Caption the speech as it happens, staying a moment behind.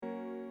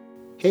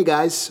Hey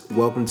guys,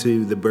 welcome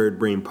to the Bird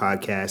Brain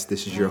Podcast.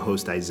 This is your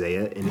host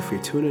Isaiah, and if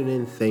you're tuning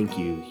in, thank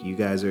you. You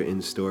guys are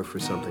in store for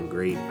something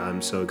great.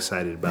 I'm so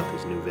excited about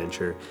this new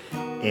venture,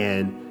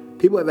 and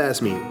people have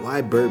asked me,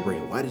 why Bird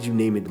Brain? Why did you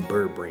name it the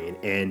Bird Brain?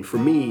 And for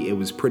me, it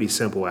was pretty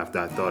simple after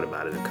I thought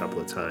about it a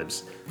couple of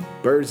times.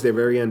 Birds, they're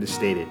very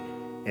understated,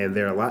 and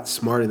they're a lot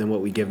smarter than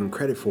what we give them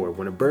credit for.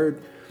 When a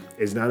bird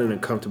is not in a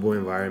comfortable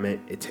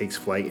environment, it takes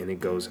flight and it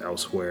goes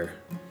elsewhere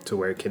to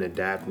where it can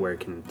adapt, where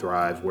it can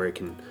thrive, where it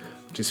can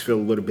just feel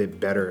a little bit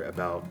better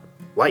about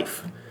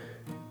life.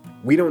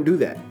 We don't do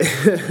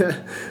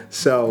that.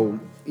 So,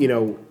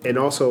 and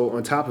also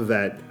on top of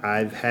that,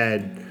 I've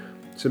had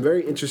some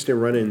very interesting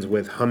run-ins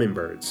with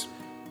hummingbirds.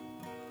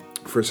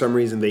 For some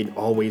reason, they'd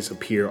always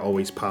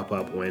pop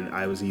up when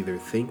I was either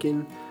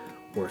thinking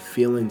or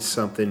feeling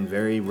something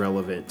very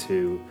relevant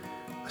to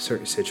a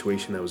certain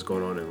situation that was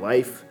going on in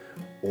life,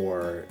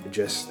 or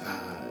just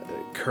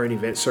current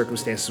event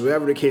circumstances,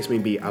 whatever the case may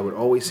be. I would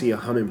always see a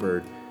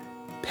hummingbird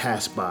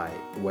pass by,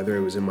 whether it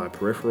was in my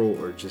peripheral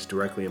or just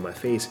directly in my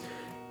face.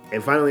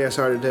 And finally, I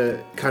started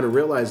to kind of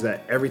realize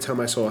that every time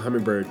I saw a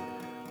hummingbird,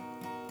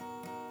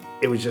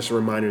 it was just a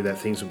reminder that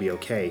things would be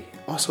okay.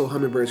 Also,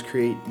 hummingbirds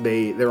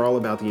they're all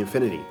about the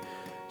infinity.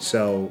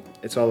 So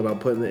it's all about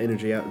putting the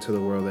energy out into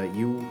the world that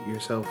you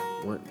yourself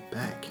want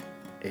back,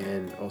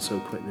 and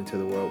also putting into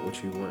the world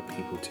what you want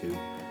people to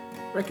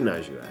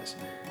recognize you as.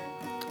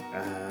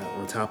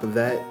 On top of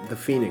that, the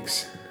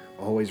phoenix,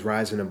 always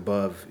rising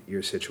above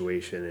your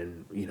situation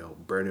and,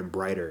 burning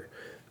brighter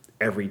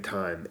every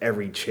time,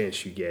 every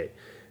chance you get.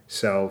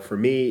 So for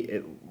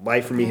me,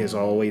 life for me has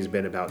always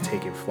been about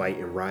taking flight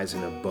and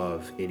rising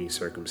above any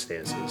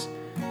circumstances.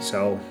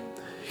 So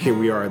here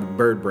we are, the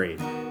Bird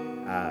Brain.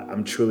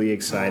 I'm truly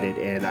excited,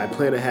 and I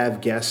plan to have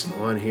guests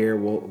on here.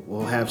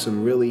 We'll have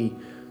some really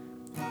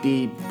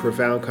deep,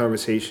 profound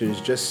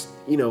conversations, just,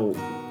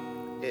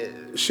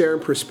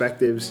 sharing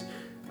perspectives,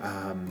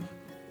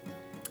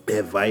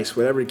 advice,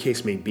 whatever the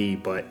case may be,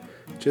 but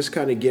just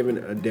kind of giving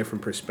a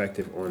different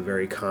perspective on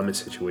very common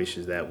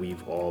situations that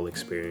we've all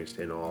experienced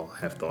and all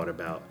have thought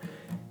about,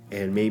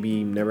 and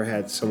maybe never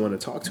had someone to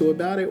talk to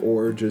about it,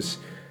 or just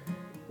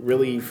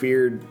really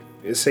feared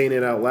saying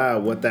it out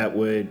loud, what that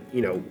would,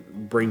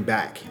 bring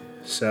back.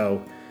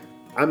 So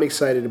I'm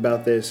excited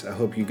about this. I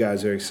hope you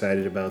guys are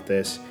excited about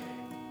this.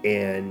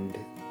 And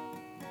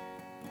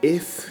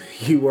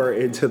if you are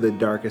into the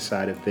darker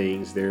side of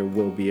things, there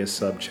will be a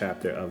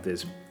sub-chapter of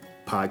this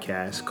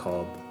podcast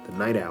called The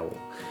Night Owl.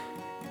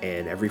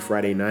 And every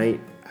Friday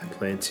night, I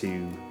plan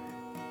to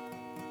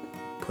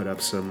put up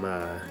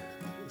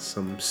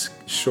some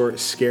short,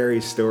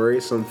 scary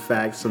stories, some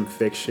facts, some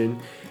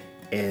fiction,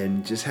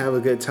 and just have a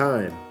good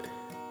time.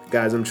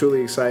 Guys, I'm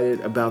truly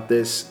excited about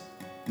this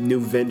new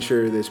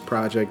venture, this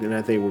project, and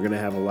I think we're going to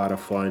have a lot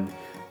of fun.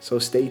 So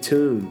stay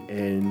tuned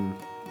and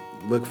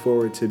look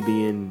forward to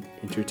being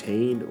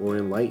entertained or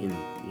enlightened.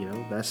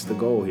 That's the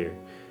goal here.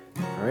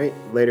 All right,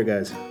 later,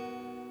 guys.